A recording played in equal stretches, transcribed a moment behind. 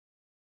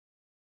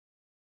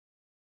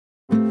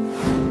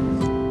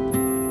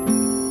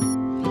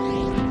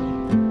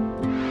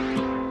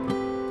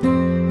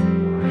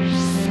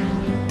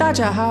大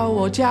家好，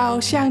我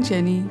叫向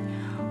杰尼，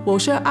我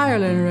是爱尔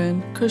兰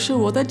人，可是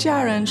我的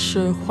家人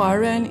是华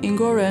人、英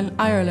国人、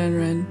爱尔兰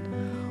人。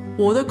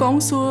我的公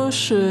司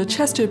是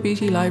Chester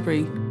Beaty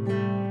Library.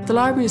 The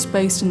library is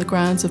based in the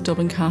grounds of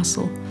Dublin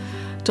Castle.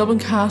 Dublin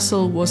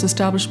Castle was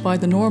established by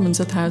the Normans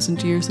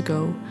 1,000 years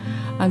ago,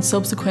 and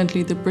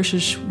subsequently the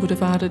British would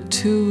have added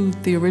to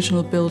the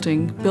original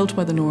building built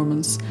by the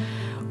Normans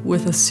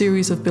with a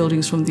series of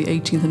buildings from the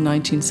 18th and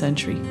 19th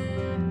century.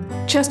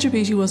 Chester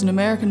Beaty was an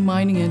American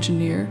mining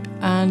engineer,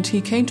 and he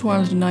came to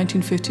Ireland in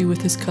 1950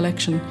 with his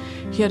collection.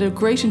 He had a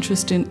great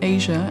interest in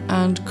Asia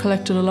and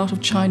collected a lot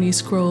of Chinese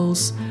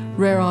scrolls,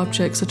 rare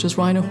objects such as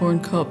rhino horn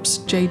cups,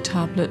 jade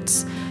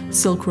tablets,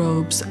 silk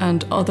robes,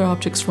 and other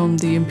objects from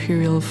the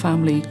imperial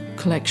family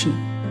collection.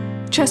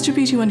 Chester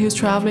Beaty, when he was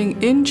travelling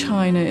in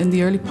China in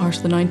the early part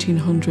of the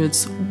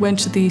 1900s, went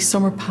to the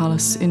Summer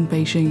Palace in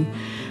Beijing,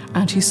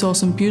 and he saw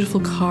some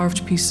beautiful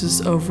carved pieces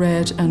of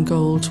red and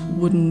gold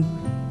wooden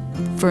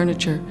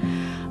furniture,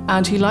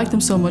 and he liked them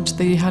so much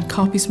that he had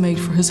copies made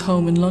for his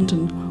home in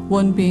London,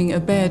 one being a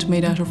bed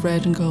made out of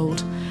red and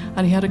gold,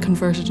 and he had it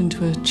converted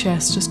into a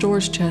chest, a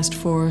storage chest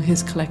for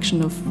his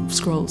collection of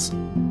scrolls.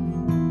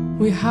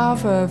 We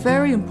have a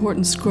very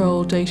important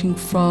scroll dating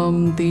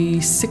from the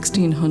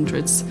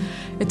 1600s.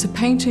 It's a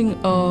painting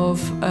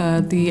of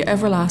the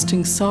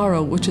Everlasting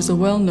Sorrow, which is a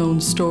well-known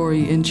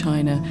story in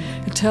China.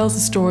 It tells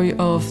the story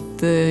of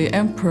the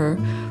emperor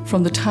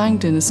from the Tang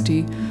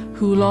dynasty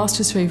who lost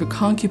his favourite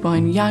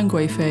concubine, Yang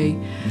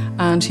Guifei,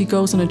 and he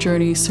goes on a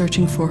journey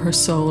searching for her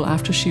soul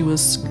after she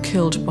was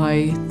killed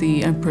by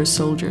the emperor's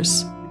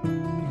soldiers.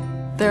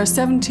 There are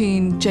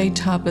 17 jade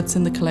tablets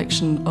in the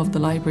collection of the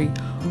library,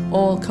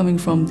 all coming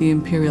from the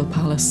imperial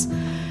palace.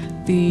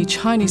 The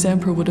Chinese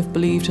emperor would have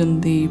believed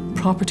in the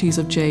properties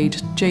of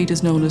jade. Jade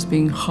is known as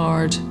being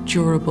hard,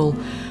 durable,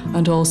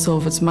 and also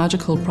of its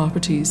magical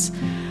properties.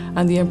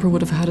 And the emperor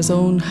would have had his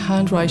own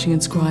handwriting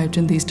inscribed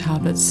in these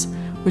tablets,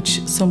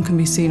 which some can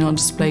be seen on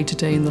display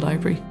today in the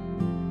library.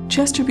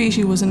 Chester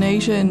Beaty was in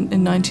Asia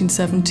in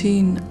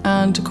 1917,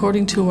 and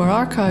according to our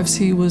archives,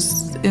 he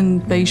was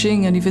in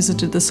Beijing and he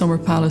visited the Summer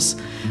Palace,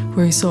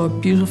 where he saw a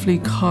beautifully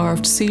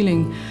carved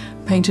ceiling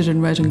painted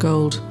in red and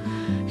gold.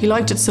 He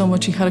liked it so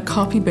much he had a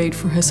copy made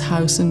for his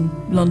house in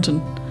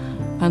London,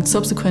 and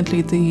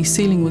subsequently the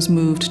ceiling was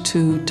moved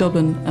to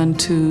Dublin and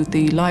to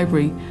the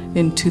library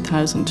in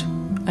 2000,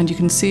 and you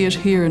can see it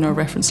here in our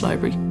reference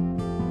library.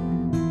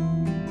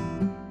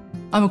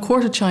 I'm a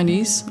quarter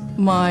Chinese.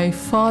 My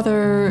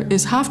father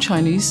is half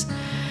Chinese.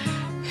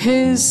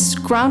 His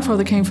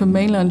grandfather came from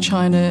mainland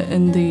China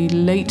in the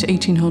late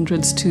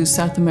 1800s to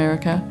South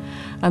America,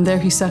 and there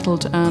he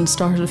settled and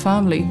started a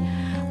family.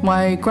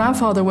 My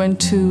grandfather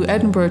went to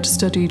Edinburgh to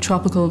study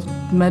tropical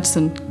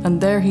medicine, and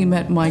there he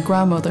met my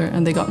grandmother,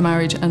 and they got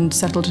married and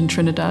settled in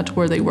Trinidad,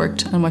 where they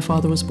worked, and my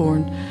father was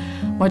born.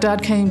 My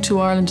dad came to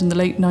Ireland in the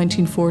late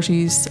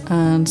 1940s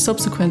and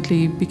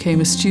subsequently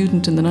became a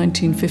student in the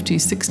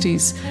 1950s,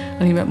 60s,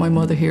 and he met my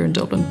mother here in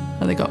Dublin,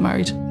 and they got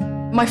married.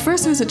 My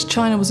first visit to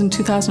China was in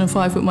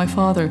 2005 with my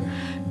father.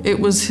 It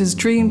was his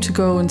dream to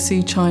go and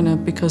see China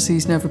because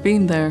he's never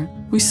been there.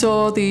 We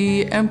saw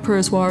the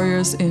Emperor's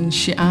Warriors in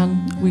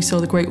Xi'an, we saw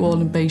the Great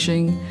Wall in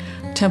Beijing,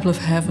 Temple of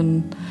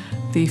Heaven,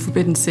 the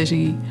Forbidden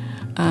City,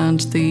 and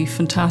the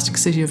fantastic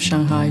city of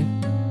Shanghai.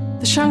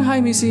 The Shanghai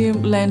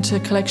Museum lent a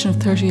collection of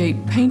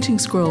 38 painting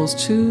scrolls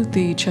to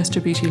the Chester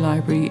Beaty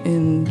Library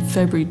in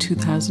February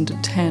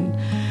 2010.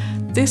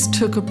 This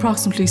took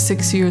approximately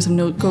 6 years of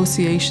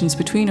negotiations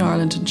between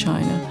Ireland and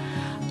China,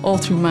 all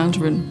through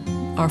Mandarin.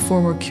 Our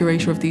former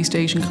curator of the East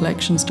Asian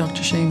collections,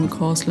 Dr. Shane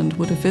McCausland,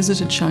 would have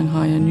visited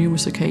Shanghai on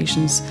numerous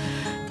occasions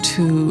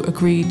to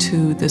agree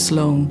to this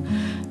loan.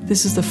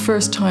 This is the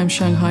first time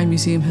Shanghai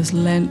Museum has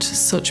lent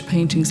such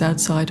paintings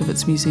outside of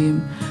its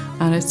museum,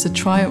 and it's a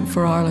triumph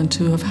for Ireland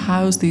to have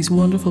housed these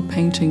wonderful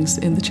paintings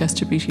in the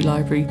Chester Beaty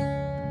Library.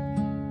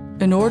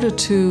 In order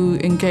to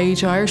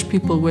engage Irish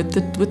people with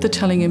the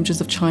Telling Images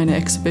of China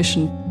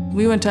exhibition,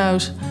 we went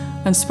out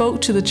and spoke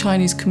to the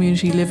Chinese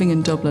community living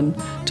in Dublin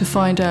to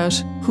find out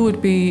who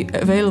would be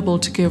available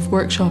to give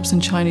workshops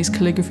in Chinese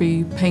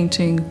calligraphy,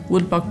 painting,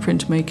 woodblock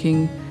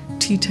printmaking,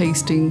 tea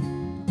tasting,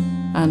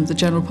 and the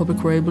general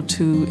public were able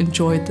to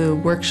enjoy the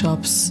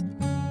workshops,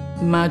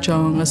 the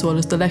mahjong, as well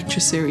as the lecture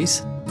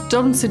series.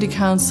 Dublin City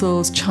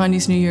Council's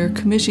Chinese New Year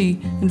Committee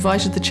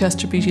invited the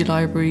Chester Beaty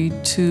Library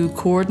to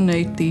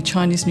coordinate the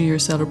Chinese New Year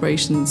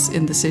celebrations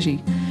in the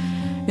city.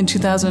 In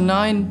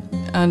 2009,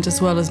 and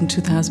as well as in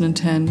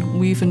 2010,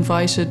 we've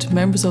invited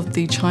members of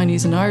the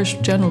Chinese and Irish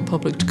general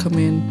public to come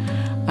in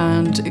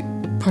and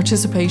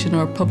participate in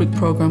our public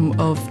programme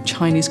of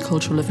Chinese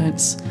cultural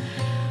events.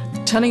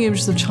 The Telling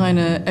Images of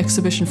China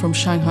exhibition from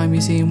Shanghai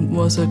Museum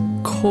was a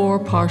core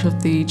part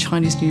of the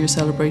Chinese New Year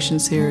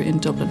celebrations here in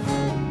Dublin.